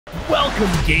Welcome,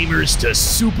 gamers, to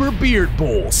Super Beard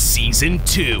Bowl Season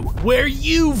 2, where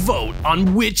you vote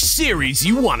on which series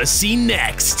you want to see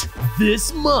next.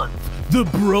 This month, the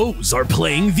bros are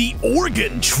playing the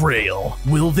Oregon Trail.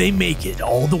 Will they make it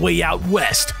all the way out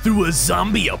west through a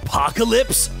zombie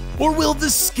apocalypse? Or will the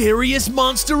scariest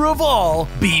monster of all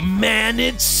be man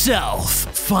itself?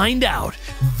 Find out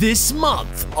this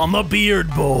month on the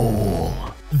Beard Bowl.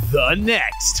 The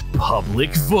next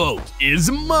public vote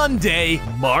is Monday,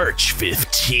 March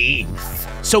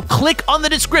 15th. So click on the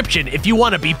description if you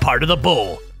want to be part of the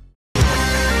bowl.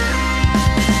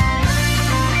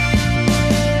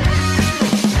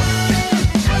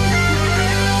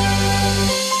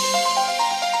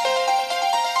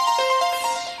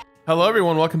 Hello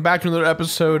everyone, welcome back to another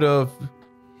episode of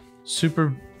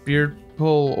Super Beard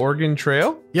Bowl Oregon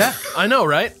Trail. Yeah, I know,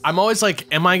 right? I'm always like,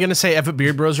 am I gonna say F it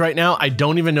Beard Bros right now? I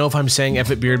don't even know if I'm saying F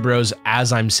it Beard Bros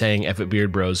as I'm saying F it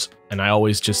Beard Bros. And I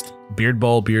always just Beard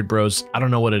Bowl, Beard Bros. I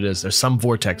don't know what it is. There's some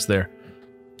vortex there.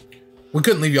 We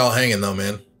couldn't leave y'all hanging though,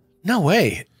 man. No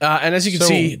way. And as you can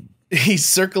see, he's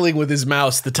circling with his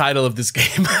mouse the title of this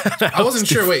game. I wasn't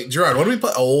sure. Wait, Jirard, what do we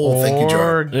play? Oh, thank you,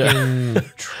 Jirard.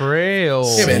 Oregon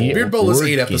Trail. Yeah, man. Beard Bowl is 8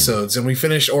 Oregon. episodes, and we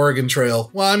finished Oregon Trail.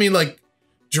 Well, I mean, like,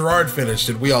 Jirard finished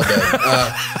it. We all did.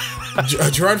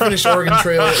 Jirard finished Oregon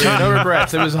Trail. No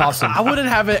regrets. It was awesome. I wouldn't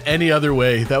have it any other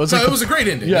way. That was No, like it was a great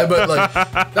ending. Yeah, but like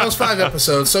that was 5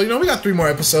 episodes. So, you know, we got 3 more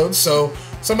episodes. So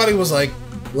somebody was like,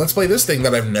 let's play this thing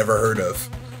that I've never heard of.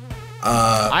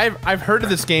 I've heard of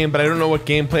this game, but I don't know what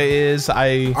gameplay is. All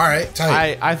right,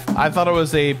 tight. I thought it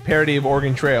was a parody of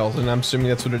Oregon Trails, and I'm assuming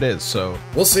that's what it is. So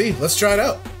We'll see. Let's try it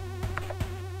out.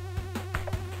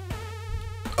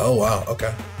 Oh, wow.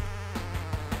 Okay.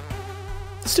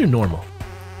 let's do normal.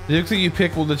 the difficulty you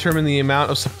pick will determine the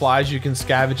amount of supplies you can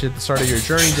scavenge at the start of your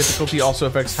journey. Difficulty also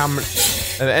affects how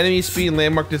much enemy speed,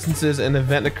 landmark distances, and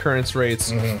event occurrence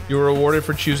rates. You are rewarded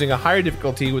for choosing a higher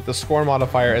difficulty with the score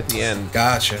modifier at the end.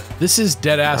 Gotcha. This is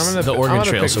dead ass the Oregon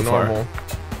Trail so far.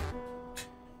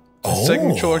 Oh. Second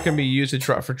controller can be used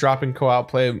to for dropping co-op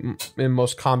play in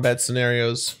most combat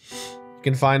scenarios. You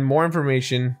can find more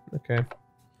information. Okay.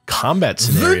 Combat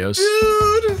scenarios.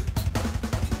 Dude.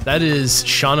 That is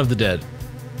Shawn of the Dead.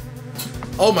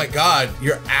 Oh my god,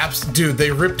 your apps, dude,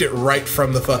 they ripped it right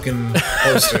from the fucking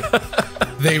poster.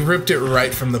 They ripped it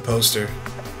right from the poster.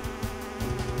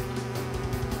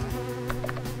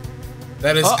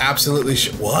 That is absolutely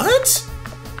what?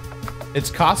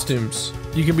 It's costumes.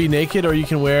 You can be naked or you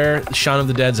can wear Shawn of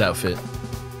the Dead's outfit.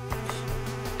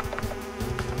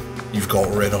 You've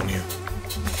got red on you.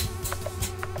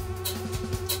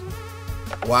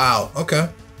 Wow, okay.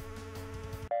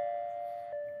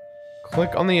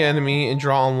 Click on the enemy and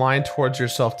draw a line towards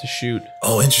yourself to shoot.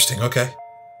 Oh, interesting, okay.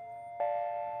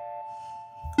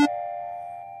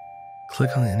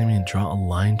 Click on the enemy and draw a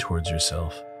line towards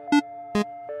yourself.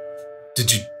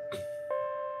 Did you...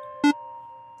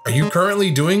 Are you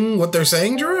currently doing what they're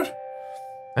saying, Jirard?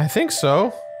 I think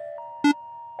so.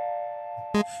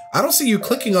 I don't see you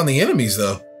clicking on the enemies,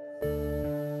 though.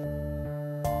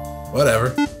 Whatever.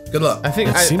 Good luck. I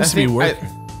think It seems to be working.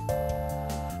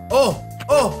 Oh!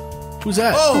 Who's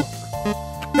that? Oh!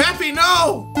 Pappy,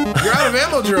 no! You're out of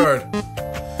ammo, Jirard.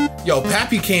 Yo,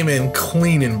 Pappy came in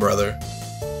cleaning, brother.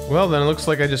 Well, then it looks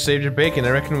like I just saved your bacon. I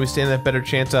reckon we stand a better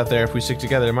chance out there if we stick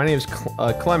together. My name is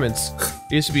Clements. I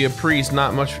used to be a priest,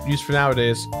 not much use for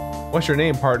nowadays. What's your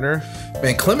name, partner?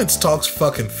 Man, Clements talks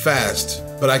fucking fast,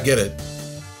 but I get it.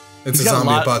 It's a He's got zombie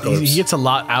lot- apocalypse. He gets a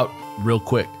lot out real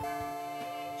quick.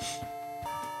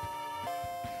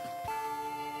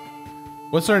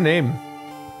 What's our name?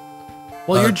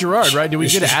 Well, you're Jirard, right? Do we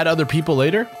get to add other people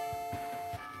later?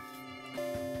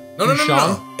 No.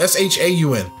 Shawn?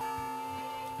 S-H-A-U-N.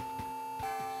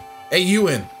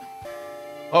 A-U-N.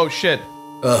 Oh shit.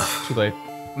 Ugh. Too late.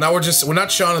 Now we're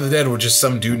not Shawn of the Dead, we're just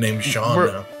some dude named Shawn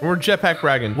now. We're jetpack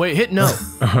bragging. Wait, hit no.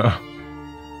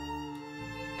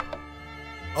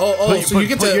 Oh, so you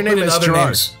get to your name put in is other Jirard.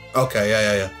 names. Okay,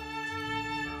 yeah.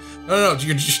 No,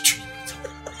 you just...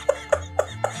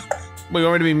 Wait, you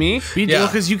want me to be me? Yeah.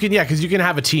 Because you can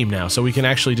have a team now, so we can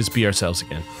actually just be ourselves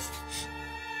again.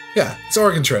 Yeah, it's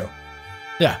Oregon Trail.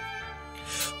 Yeah.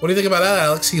 What do you think about that,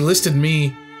 Alex? He listed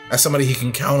me as somebody he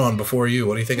can count on before you.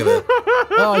 What do you think of that?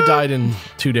 Well, I died in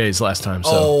 2 days last time, so.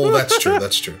 Oh, that's true.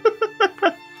 That's true.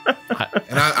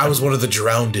 And I was one of the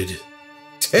drowned.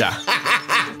 Yeah.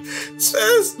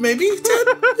 Says maybe 10.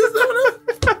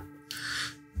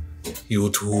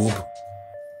 YouTube.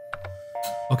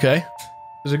 Okay.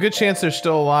 There's a good chance they're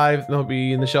still alive. They'll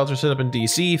be in the shelter set up in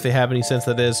DC, if they have any sense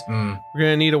that is. We're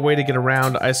gonna need a way to get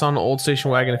around. I saw an old station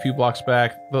wagon a few blocks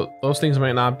back. Those things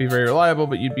might not be very reliable,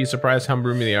 but you'd be surprised how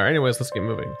roomy they are. Anyways, let's get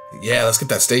moving. Yeah, let's get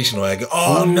that station wagon.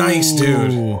 Oh, nice,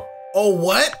 dude. Oh,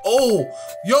 what? Oh,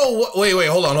 yo, wait,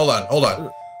 hold on.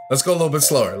 Let's go a little bit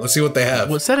slower. Let's see what they have.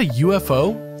 Was that a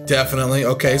UFO? Definitely.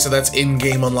 Okay, so that's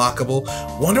in-game unlockable.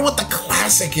 Wonder what the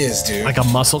classic is, dude. Like a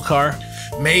muscle car?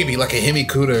 Maybe, like a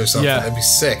Himikuta or something. Yeah. That'd be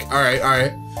sick. All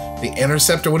right. The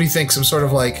Interceptor, what do you think? Some sort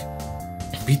of like...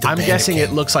 Beat the I'm guessing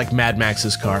it looks like Mad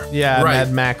Max's car. Yeah, Right.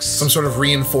 Mad Max. Some sort of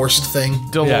reinforced thing.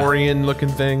 DeLorean looking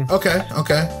thing. Okay.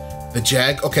 The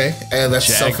Jag, okay. And that's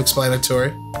Jag.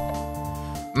 self-explanatory.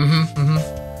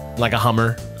 Like a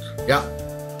Hummer. Yeah.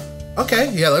 Okay,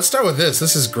 yeah, let's start with this.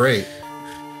 This is great.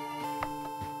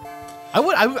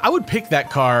 I would pick that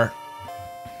car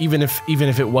even if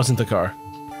it wasn't the car.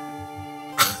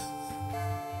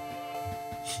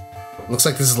 Looks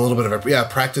like this is a little bit of a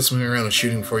practice moving around and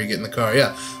shooting before you get in the car.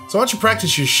 Yeah. So why don't you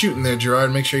practice your shooting there,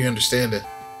 Jirard? Make sure you understand it.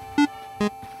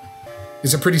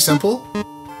 Is it pretty simple?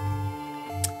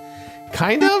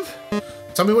 Kind of.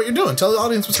 Tell me what you're doing. Tell the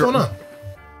audience what's going on.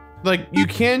 Like, you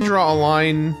can draw a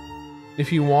line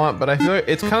if you want, but I feel like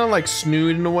it's kind of like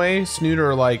Snood in a way. Snood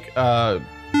or like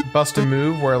Bust a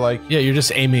Move, where like... Yeah, you're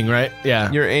just aiming, right? Yeah.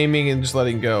 You're aiming and just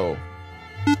letting go.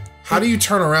 How do you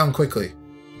turn around quickly?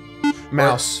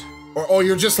 Mouse. Or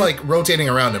you're just like rotating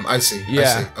around him. I see. Yeah. I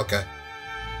see. Okay.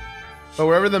 But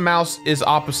wherever the mouse is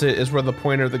opposite is where the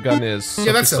pointer of the gun is. So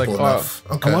Yeah, that's it's simple like, enough.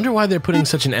 Okay. I wonder why they're putting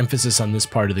such an emphasis on this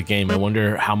part of the game. I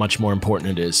wonder how much more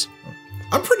important it is.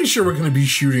 I'm pretty sure we're going to be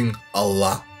shooting a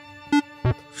lot.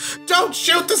 Don't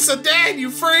shoot the sedan, you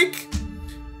freak!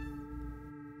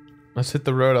 Let's hit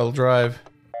the road, I'll drive.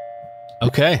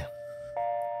 Okay.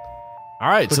 All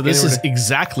right, so Quick this is inward.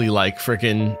 exactly like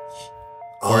frickin'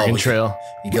 Oregon Trail.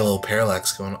 You get a little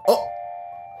parallax going on. Oh!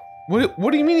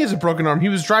 What do you mean he has a broken arm? He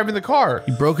was driving the car.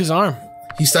 He broke his arm.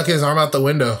 He stuck his arm out the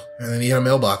window, and then he hit a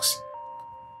mailbox.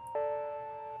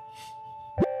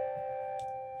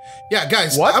 Yeah,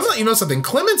 guys, What? I'm gonna let you know something.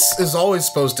 Clements is always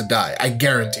supposed to die. I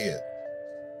guarantee it.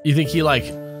 You think he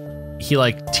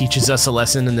teaches us a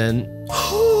lesson and then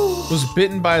Was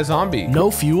bitten by a zombie.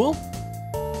 no fuel?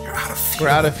 You're out of fuel. We're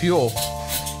out of fuel.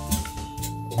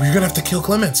 We're gonna have to kill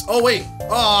Clements. Oh, wait.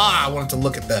 Oh, I wanted to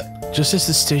look at that. Just as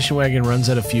the station wagon runs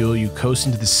out of fuel, you coast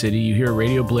into the city. You hear a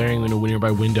radio blaring in a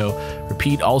nearby window.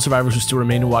 Repeat, all survivors who still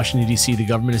remain in Washington, D.C. The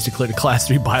government has declared a Class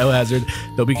 3 biohazard.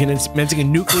 They'll be commencing a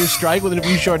nuclear strike within a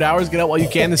few short hours. Get out while you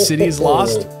can. The city is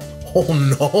lost. Oh,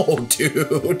 no,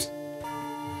 dude.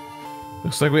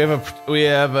 Looks like we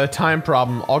have a time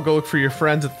problem. I'll go look for your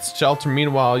friends at the shelter.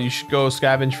 Meanwhile, you should go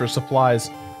scavenge for supplies.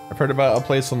 I've heard about a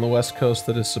place on the west coast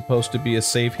that is supposed to be a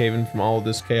safe haven from all of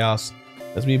this chaos.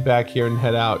 Let's meet back here and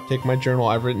head out. Take my journal.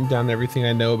 I've written down everything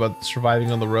I know about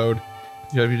surviving on the road.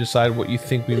 Have you decide what you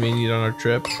think we may need on our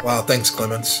trip? Wow, thanks,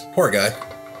 Clements. Poor guy.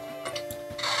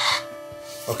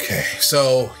 Okay,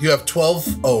 so you have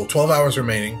 12 hours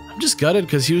remaining. I'm just gutted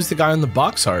because he was the guy on the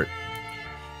box art.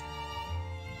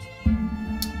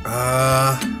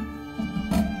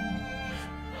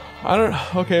 I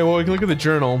don't... Okay, well, we can look at the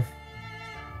journal.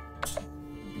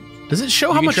 Does it show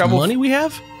You how can much travel money we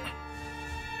have?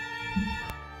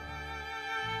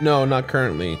 No, not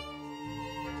currently.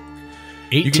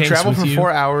 8 You can tanks travel with for you.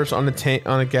 4 hours on a tank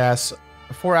on a gas.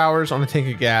 4 hours on a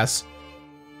tank of gas.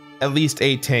 At least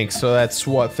 8 tanks. So that's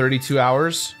what, 32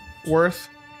 hours worth?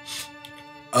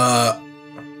 Yeah,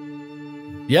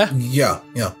 Yeah.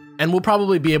 and we'll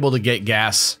probably be able to get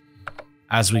gas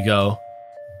as we go.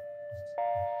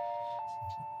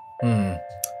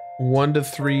 1 to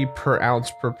 3 per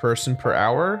ounce per person per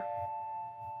hour.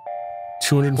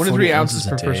 240 1 to 3 ounces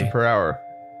per a day. person per hour.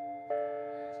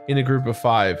 In a group of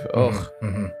 5. Ugh.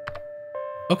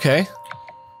 Okay.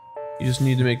 You just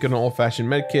need to make good old-fashioned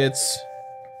med kits.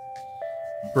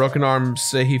 Broken arms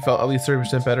say he felt at least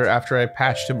 30% better after I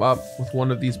patched him up with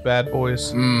one of these bad boys.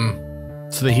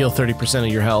 So they heal 30%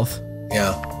 of your health.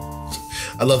 Yeah.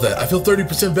 I love that. I feel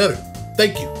 30% better.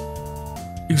 Thank you.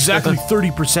 Exactly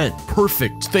 30%.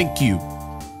 Perfect. Thank you.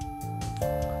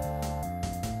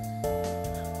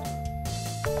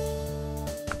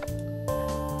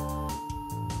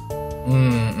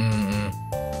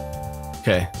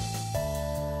 Okay.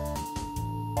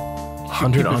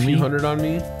 100 Keep a on few me? hundred on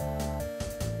me.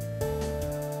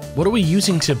 What are we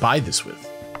using to buy this with?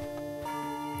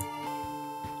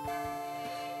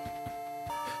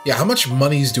 Yeah, how much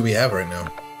monies do we have right now?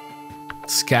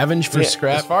 Scavenge for Yeah,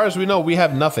 scrap? As far as we know, we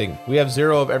have nothing. We have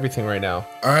 0 of everything right now.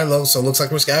 All right, so it looks like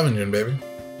we're scavenging, baby.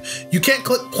 You can't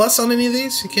click plus on any of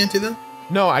these? You can't do that?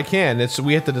 No, I can.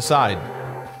 We have to decide.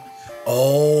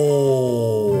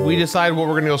 Oh. We decide what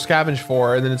we're gonna go scavenge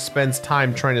for, and then it spends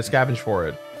time trying to scavenge for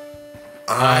it.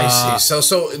 I see.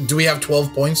 So do we have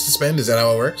 12 points to spend? Is that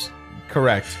how it works?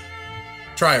 Correct.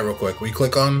 Try it real quick. We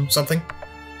click on something.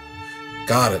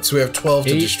 Got it. So we have 12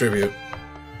 to distribute.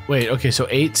 Wait, okay, so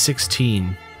 8,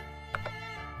 16.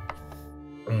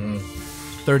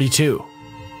 32.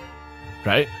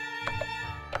 Right?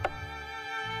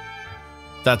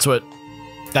 That's what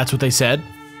they said?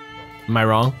 Am I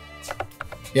wrong?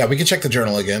 Yeah, we can check the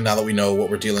journal again now that we know what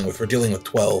we're dealing with. We're dealing with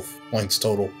 12 points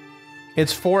total.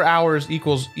 It's 4 hours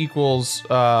equals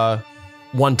 1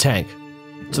 tank.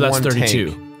 So that's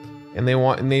 32. Tank.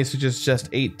 And they suggest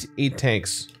eight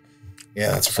tanks.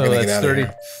 Yeah, that's so that's 30.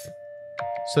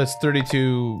 So that's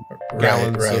 32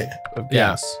 gallons of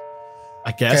gas.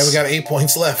 I guess. Okay, we got 8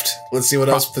 points left. Let's see what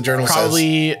else the journal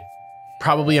says.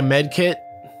 Probably a med kit.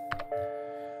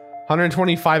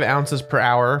 125 ounces per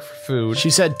hour for food. She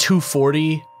said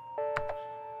 240.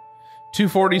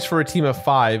 240s for a team of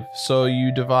 5, so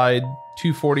you divide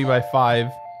 240 by 5.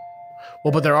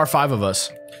 Well, but there are 5 of us.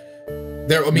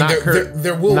 There will be probably.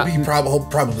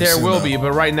 There soon, will be,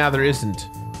 but right now there isn't.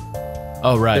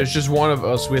 Oh, right. There's just one of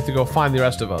us. We have to go find the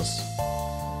rest of us.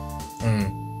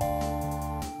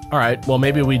 All right. Well,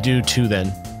 maybe we do 2 then.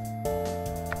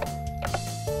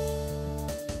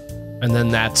 And then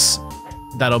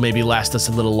that'll maybe last us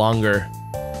a little longer,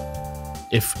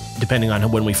 depending on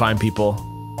when we find people.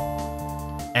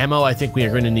 Ammo, I think we are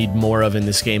going to need more of in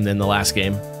this game than the last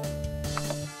game.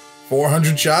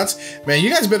 400 shots? Man, you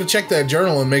guys better check that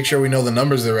journal and make sure we know the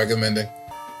numbers they're recommending.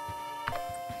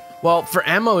 Well, for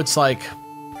ammo, it's like...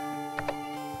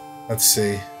 Let's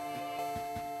see.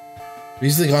 We've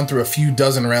easily gone through a few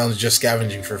dozen rounds just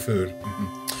scavenging for food.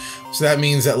 So that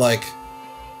means that, like,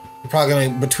 we're probably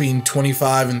going to between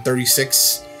 25 and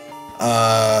 36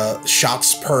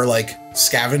 shots per, like,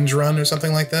 scavenge run or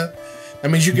something like that. That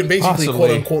means you can basically,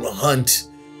 quote-unquote, hunt,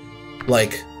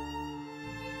 like,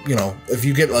 you know, if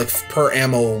you get, like, per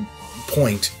ammo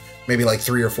point, maybe, like,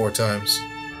 3 or 4 times.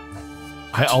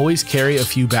 I always carry a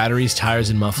few batteries, tires,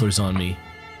 and mufflers on me.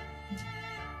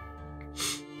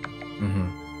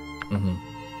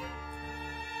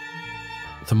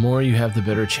 The more you have, the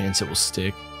better chance it will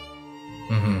stick.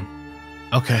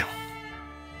 Okay.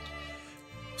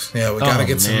 Yeah, we gotta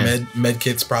get some med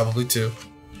kits probably, too.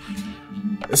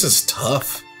 This is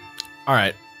tough. All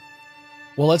right.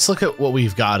 Well, let's look at what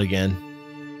we've got again.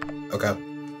 Okay.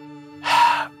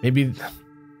 Maybe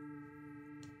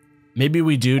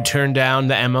we do turn down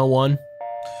the ammo one.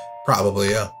 Probably,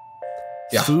 yeah.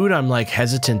 Food, I'm like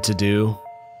hesitant to do.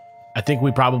 I think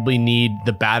we probably need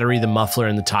the battery, the muffler,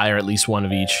 and the tire, at least one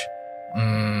of each.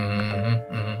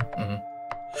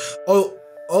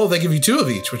 Oh, they give you 2 of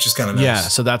each, which is kind of nice. Yeah,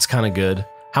 so that's kind of good.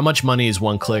 How much money is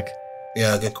 1 click?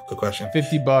 Yeah, good question.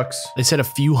 $50. They said a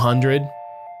few hundred.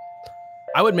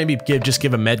 I would maybe just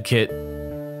give a med kit.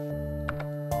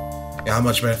 Yeah, how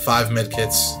much, man? 5 med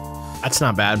kits. That's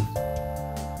not bad.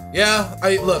 Yeah,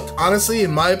 look, honestly,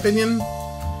 in my opinion,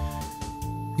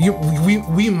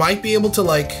 we might be able to,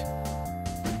 like,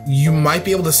 you might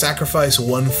be able to sacrifice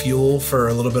 1 fuel for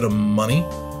a little bit of money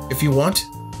if you want.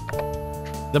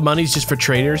 The money's just for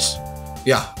traders?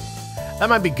 Yeah. That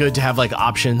might be good to have, like,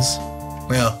 options.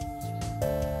 Yeah.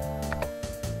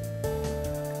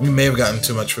 We may have gotten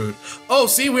too much food. Oh,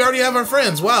 see, we already have our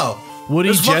friends. Wow.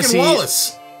 Woody, Jesse,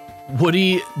 Wallace.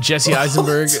 Woody, Jesse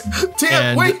Eisenberg.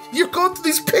 Damn, wait, you're going through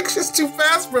these pictures too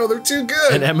fast, bro. They're too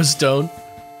good. And Emma Stone.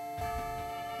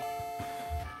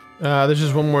 There's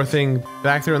just one more thing.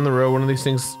 Back there on the road, one of these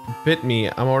things bit me.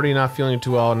 I'm already not feeling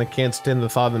too well, and I can't stand the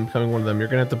thought of them becoming one of them. You're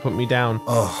gonna have to put me down.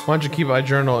 Oh. Why don't you keep my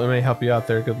journal? It may help you out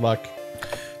there. Good luck.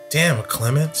 Damn,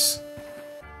 Clements.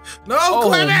 No, oh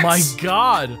Clements! Oh my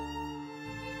god.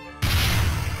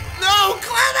 No,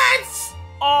 Clements!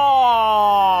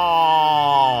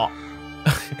 Oh.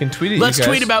 I can tweet it. Let's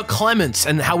tweet about Clements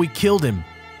and how we killed him.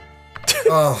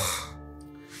 Oh.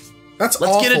 That's awful.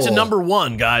 Let's get into number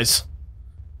 1, guys.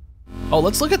 Oh,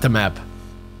 let's look at the map.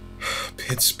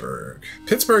 Pittsburgh.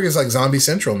 Pittsburgh is like zombie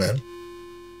central, man.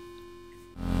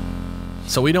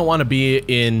 So we don't want to be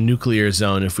in nuclear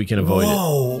zone if we can avoid it.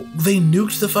 Whoa, they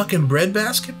nuked the fucking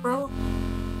breadbasket, bro?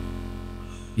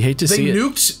 You hate to see it. They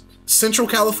nuked Central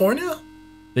California?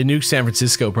 They nuked San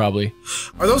Francisco, probably.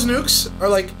 Are those nukes? Or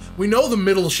like, we know the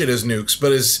middle shit is nukes,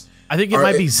 but I think it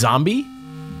might be zombie?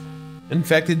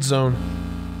 Infected zone.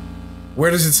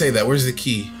 Where does it say that? Where's the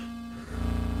key?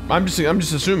 I'm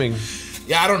just assuming.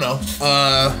 Yeah, I don't know.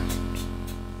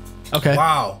 Okay.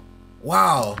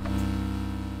 Wow.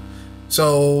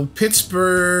 So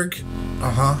Pittsburgh.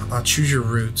 I'll choose your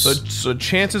routes. So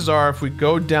chances are, if we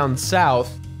go down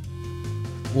south,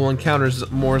 we'll encounter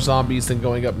more zombies than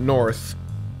going up north.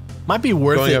 Might be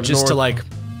worth Going it up just to north.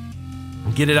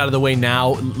 like get it out of the way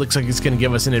now. It looks like it's going to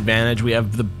give us an advantage. We're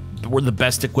the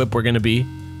best equipped we're going to be.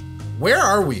 Where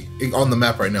are we on the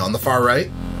map right now? On the far right?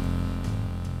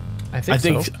 I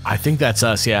think so. I think that's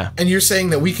us. Yeah. And you're saying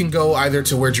that we can go either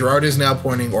to where Jirard is now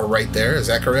pointing or right there. Is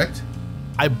that correct?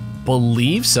 I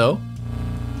believe so.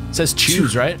 It says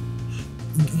choose, right?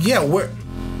 Yeah, where?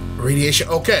 Radiation.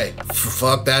 Okay.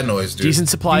 Fuck that noise, dude. Decent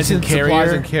supplies Decent and carrier.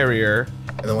 supplies and carrier.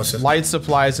 And then what's this? Light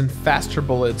supplies and faster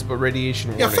bullets, but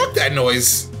radiation Yeah, warning. fuck that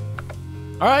noise.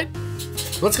 All right.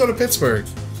 Let's go to Pittsburgh.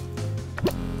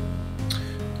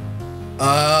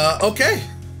 Okay.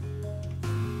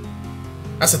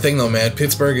 That's the thing though, man.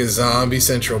 Pittsburgh is zombie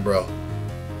central, bro.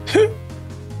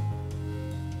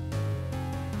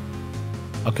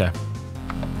 Okay.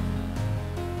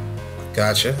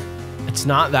 Gotcha. It's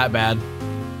not that bad.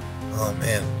 Oh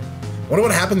man. Wonder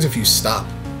what happens if you stop.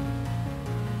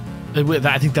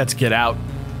 I think that's get out.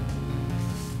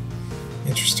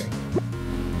 Interesting.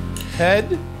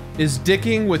 Ted is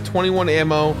dicking with 21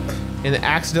 ammo and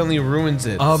accidentally ruins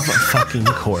it. Of fucking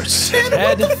course.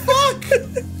 What the fuck?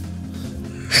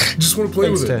 Just want to play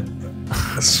Thanks, with it. Ted.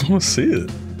 I just want to see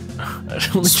it.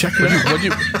 Let me check it out.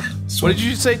 What did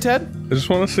you say, Ted? I just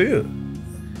want to see it.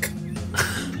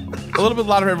 A little bit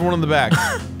louder, everyone in the back.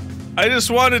 I just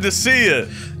wanted to see it.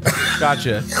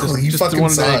 Gotcha. You Just fucking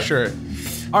wanted to saw make it. sure.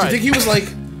 All Do you right. think he was like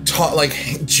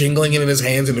jingling it in his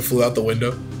hands and it flew out the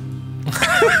window? Dropped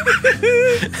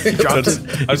That's-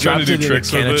 it. I was trying to do in a tricks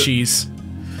can with of it. cheese.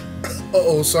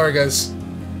 Uh-oh, sorry guys.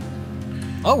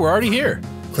 Oh, we're already here.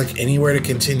 Click anywhere to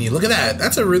continue. Look at that.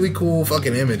 That's a really cool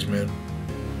fucking image, man.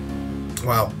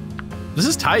 Wow. This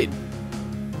is tight.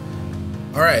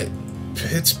 All right.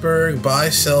 Pittsburgh buy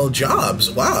sell jobs.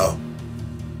 Wow.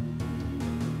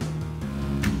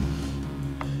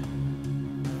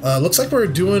 Looks like we're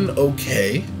doing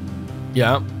okay.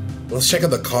 Yeah. Let's check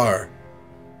out the car.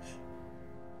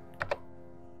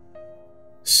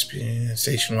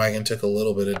 Station wagon took a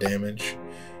little bit of damage.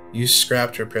 Use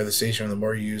scrap to repair the station. The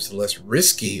more you use, the less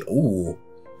risky. Ooh.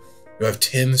 You have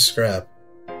 10 scrap.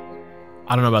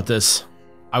 I don't know about this.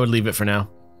 I would leave it for now.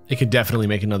 It could definitely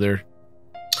make another.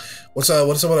 What's up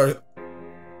with our...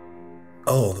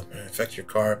 Oh, affect your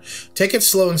car. Take it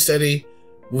slow and steady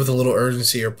with a little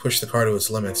urgency or push the car to its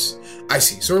limits. I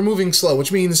see. So we're moving slow,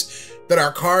 which means that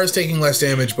our car is taking less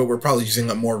damage, but we're probably using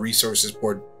up more resources,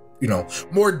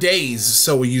 more days,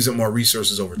 so we use up more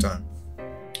resources over time.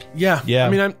 Yeah. Yeah. I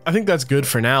mean, I think that's good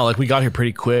for now. Like, we got here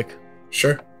pretty quick.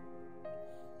 Sure.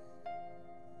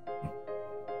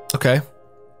 Okay.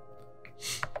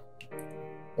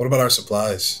 What about our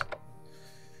supplies?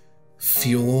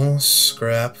 Fuel,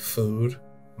 scrap, food.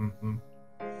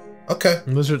 Okay.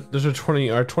 And those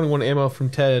are 21 ammo from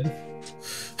Ted.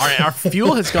 All right. Our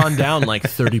fuel has gone down like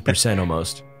 30%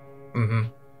 almost.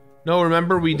 No,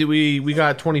 remember we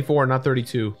got 24, not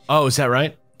 32. Oh, is that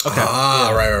right? Okay.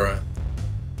 Ah, right.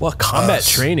 Well, combat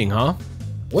training, huh?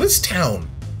 What is town?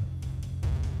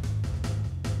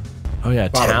 Oh, yeah.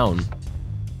 Bottom. Town.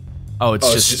 Oh, it's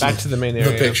it's just Back to the main The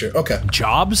area. picture. Okay.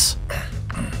 jobs?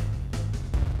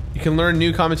 You can learn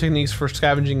new combat techniques for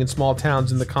scavenging in small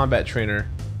towns in the combat trainer.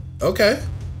 Okay.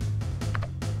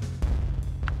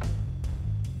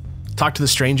 Talk to the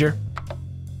stranger.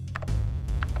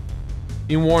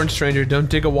 Be warned, stranger, don't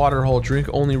dig a water hole. Drink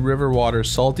only river water.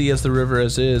 Salty as the river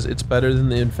as is, it's better than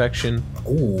the infection.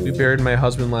 Ooh. We buried my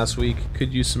husband last week.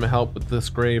 Could use some help with this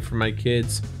grave for my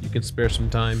kids. You can spare some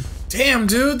time. Damn,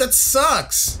 dude, that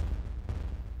sucks.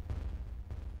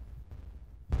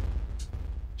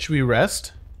 Should we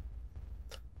rest?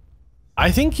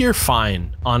 I think you're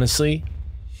fine, honestly.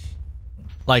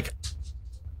 Like,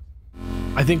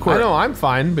 I think I we're. know I'm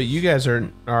fine, but you guys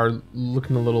are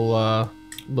looking a little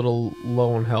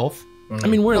low on health. I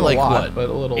mean, we're Not a like lot, what, but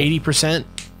a little. 80%,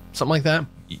 something like that.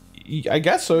 I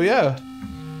guess so. Yeah.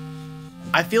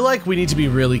 I feel like we need to be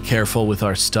really careful with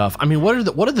our stuff. I mean, what's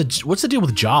the deal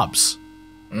with jobs?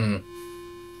 Ooh,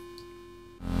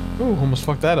 almost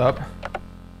fucked that up.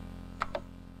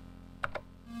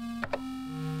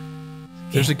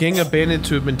 There's a gang of bandits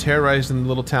who have been terrorized in the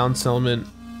little town settlement.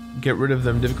 Get rid of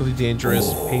them. Difficulty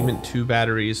dangerous. Payment 2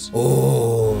 batteries.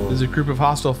 Oh. There's a group of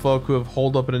hostile folk who have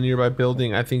holed up in a nearby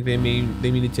building. I think they mean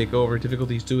to take over.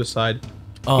 Difficulty suicide.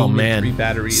 Oh Payment man. 3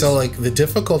 batteries. So, like, the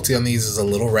difficulty on these is a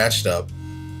little ratcheted up.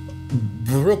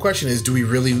 The real question is, do we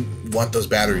really want those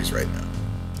batteries right now?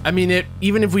 I mean,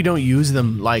 even if we don't use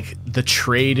them, like the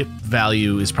trade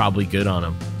value is probably good on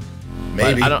them.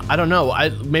 Maybe. But I don't know.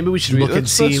 Maybe we should look and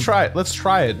see. Let's try it. Let's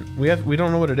try it. We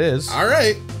don't know what it is. All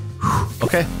right.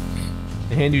 Okay.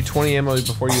 They hand you 20 ammo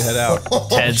before you head out.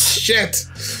 Ted's. Shit.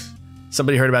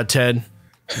 Somebody heard about Ted.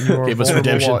 You're Gave us vulnerable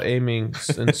redemption. while aiming,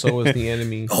 and so is the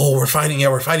enemy. Oh, we're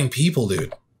fighting people,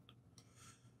 dude.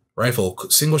 Rifle,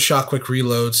 single shot, quick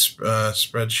reloads,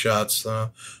 spread shots,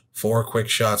 4 quick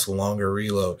shots, longer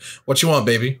reload. What you want,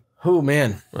 baby? Oh,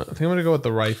 man. I think I'm gonna go with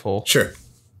the rifle. Sure.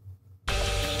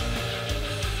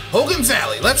 Hogan's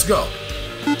Alley, let's go.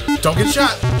 Don't get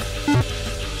shot.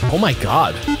 Oh, my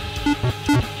God.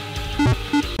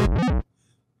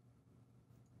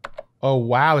 Oh,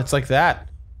 wow, it's like that.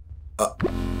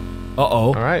 Uh-oh.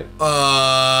 All right,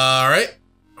 All right.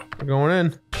 we're going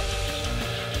in.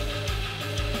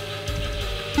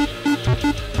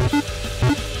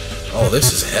 Oh,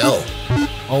 this is hell.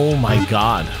 Oh, my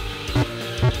God.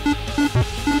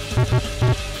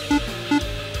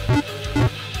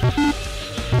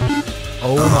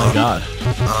 Oh, my God.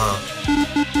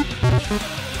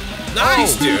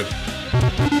 Nice, dude.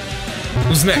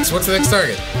 Who's next? What's the next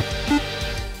target?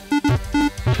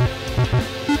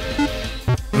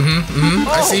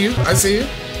 I see you. I see you.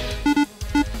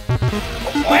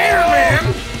 Later,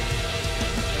 man.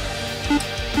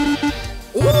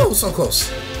 Ooh, so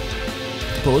close.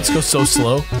 Bullets go so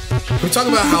slow. Can we talk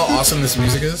about how awesome this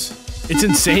music is? It's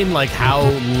insane, like, how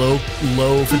low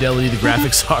fidelity the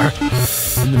graphics are.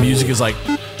 And the music is like...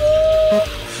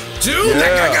 Dude,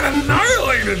 that guy got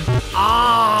annihilated.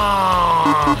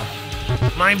 Ah,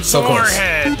 my So close.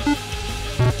 forehead.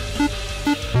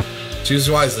 Choose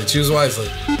wisely. Choose wisely.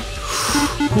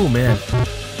 Oh, man.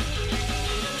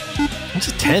 It's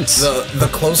intense. The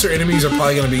closer enemies are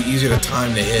probably going to be easier to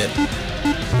time to hit.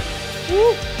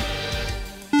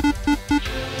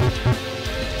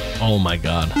 Oh, my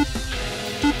God.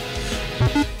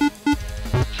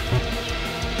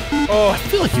 Oh, I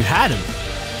feel like you had him.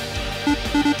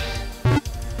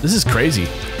 This is crazy.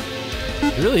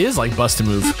 It really is like bust a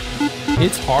move.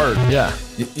 It's hard. Yeah.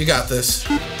 You got this.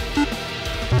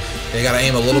 You got to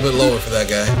aim a little bit lower for that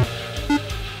guy.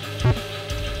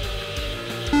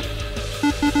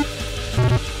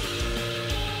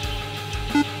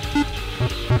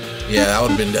 Yeah, that would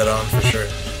have been dead on for sure.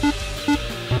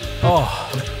 Oh.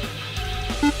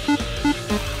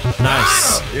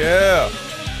 Nice. Yeah.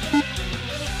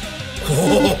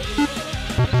 Oh,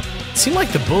 It seemed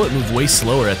like the bullet moved way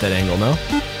slower at that angle, no?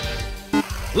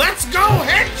 let's go,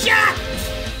 headshot!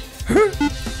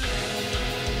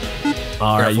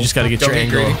 All right, you just got to get Don't your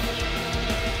get angle. greedy.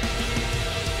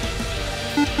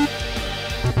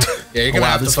 Yeah, you're gonna Wow,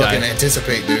 have to this fucking guy.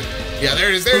 anticipate, dude. Yeah, there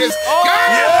it is. There it is.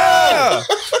 Yeah.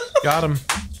 Got him.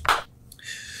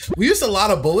 We used a lot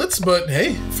of bullets, but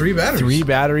hey, 3 batteries. 3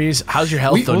 batteries. How's your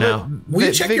health though now? Will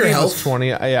you check They your gave us health? 20.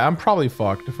 Yeah, I'm probably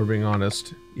fucked if we're being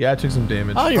honest. Yeah, I took some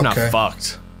damage. Oh, you're Okay. not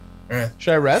fucked. All right.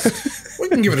 Should I rest? We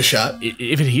can give it a shot.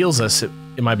 If it heals us, it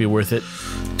might be worth it.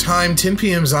 Time 10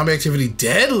 p.m. Zombie activity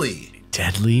deadly.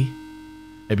 Deadly?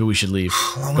 Maybe we should leave.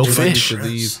 How long Go would you like to fish. Should rest?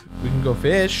 leave. We can go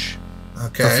fish.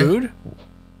 Okay. For food?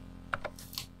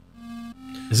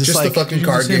 Is this Just like the fucking You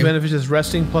card can see game. benefits as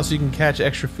resting, plus you can catch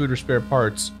extra food or spare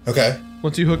parts. Okay.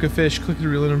 Once you hook a fish, click the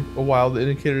reel in a while. The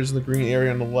indicator is in the green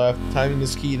area on the left. Timing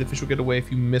is key. The fish will get away if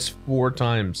you miss 4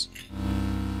 times.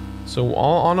 So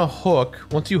on a hook,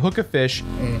 once you hook a fish,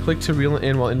 click to reel it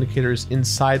in while indicator is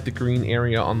inside the green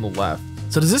area on the left.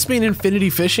 So does this mean infinity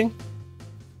fishing?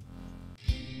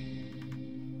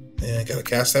 Yeah, gotta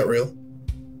cast that reel.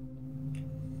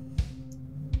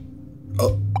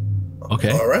 Oh, Okay.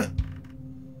 all right.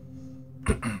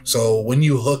 So when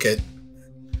you hook it,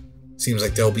 seems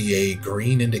like there'll be a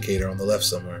green indicator on the left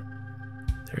somewhere.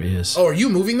 There he is. Oh, are you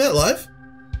moving that live?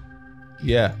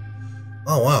 Yeah.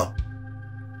 Oh, wow.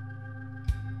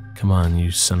 Come on, you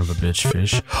son of a bitch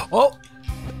fish. Oh!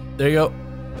 There you go.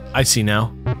 I see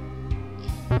now.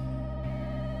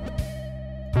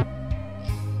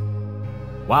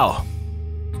 Wow.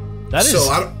 That is So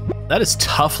I don't, that is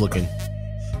tough looking.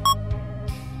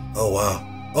 oh,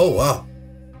 wow. Oh, wow.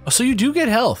 Oh, so you do get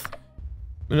health.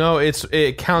 No,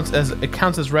 it counts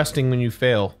as resting when you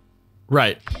fail.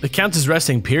 Right. It counts as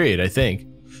resting period, I think.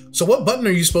 So what button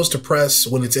are you supposed to press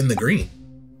when it's in the green?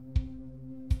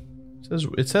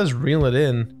 It says reel it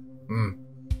in.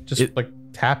 Just It- like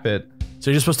tap it. So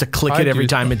you're supposed to click I it every do-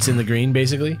 time it's in the green,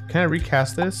 basically? Can I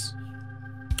recast this?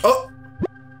 Oh,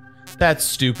 That's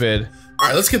stupid. all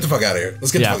right, let's get the fuck out of here.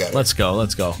 Let's get Yeah, the fuck out of let's go,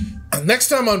 let's go. here. Next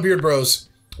time on Beard Bros,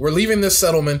 we're leaving this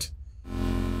settlement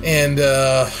and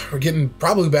we're getting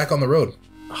probably back on the road.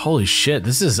 Holy shit,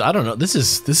 this is, I don't know, this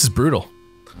is brutal.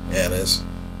 Yeah, it is.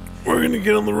 We're gonna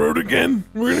get on the road again.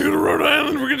 We're gonna go to Rhode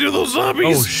Island. We're gonna do those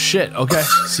zombies. Oh shit, okay.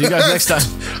 See you guys next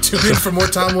time. Tune in for more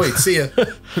Tom Waits. See ya.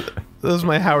 That was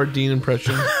my Howard Dean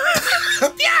impression.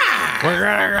 Yeah! We're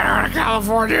gonna go to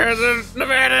California, then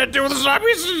Nevada, deal with the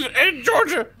zombies in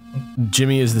Georgia.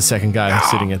 Jimmy is the second guy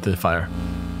sitting at the fire.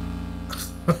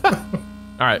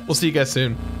 All right, we'll see you guys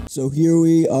soon. So here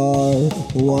we are,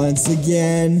 once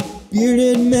again.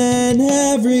 Bearded men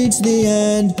have reached the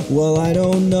end. Well, I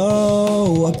don't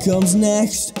know what comes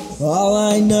next. All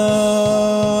I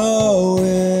know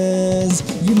is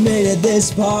you made it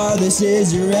this far. This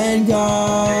is your end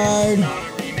card.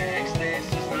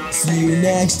 See you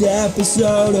next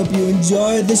episode. Hope you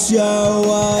enjoyed the show.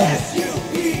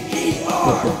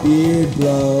 With the Beard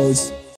Bros.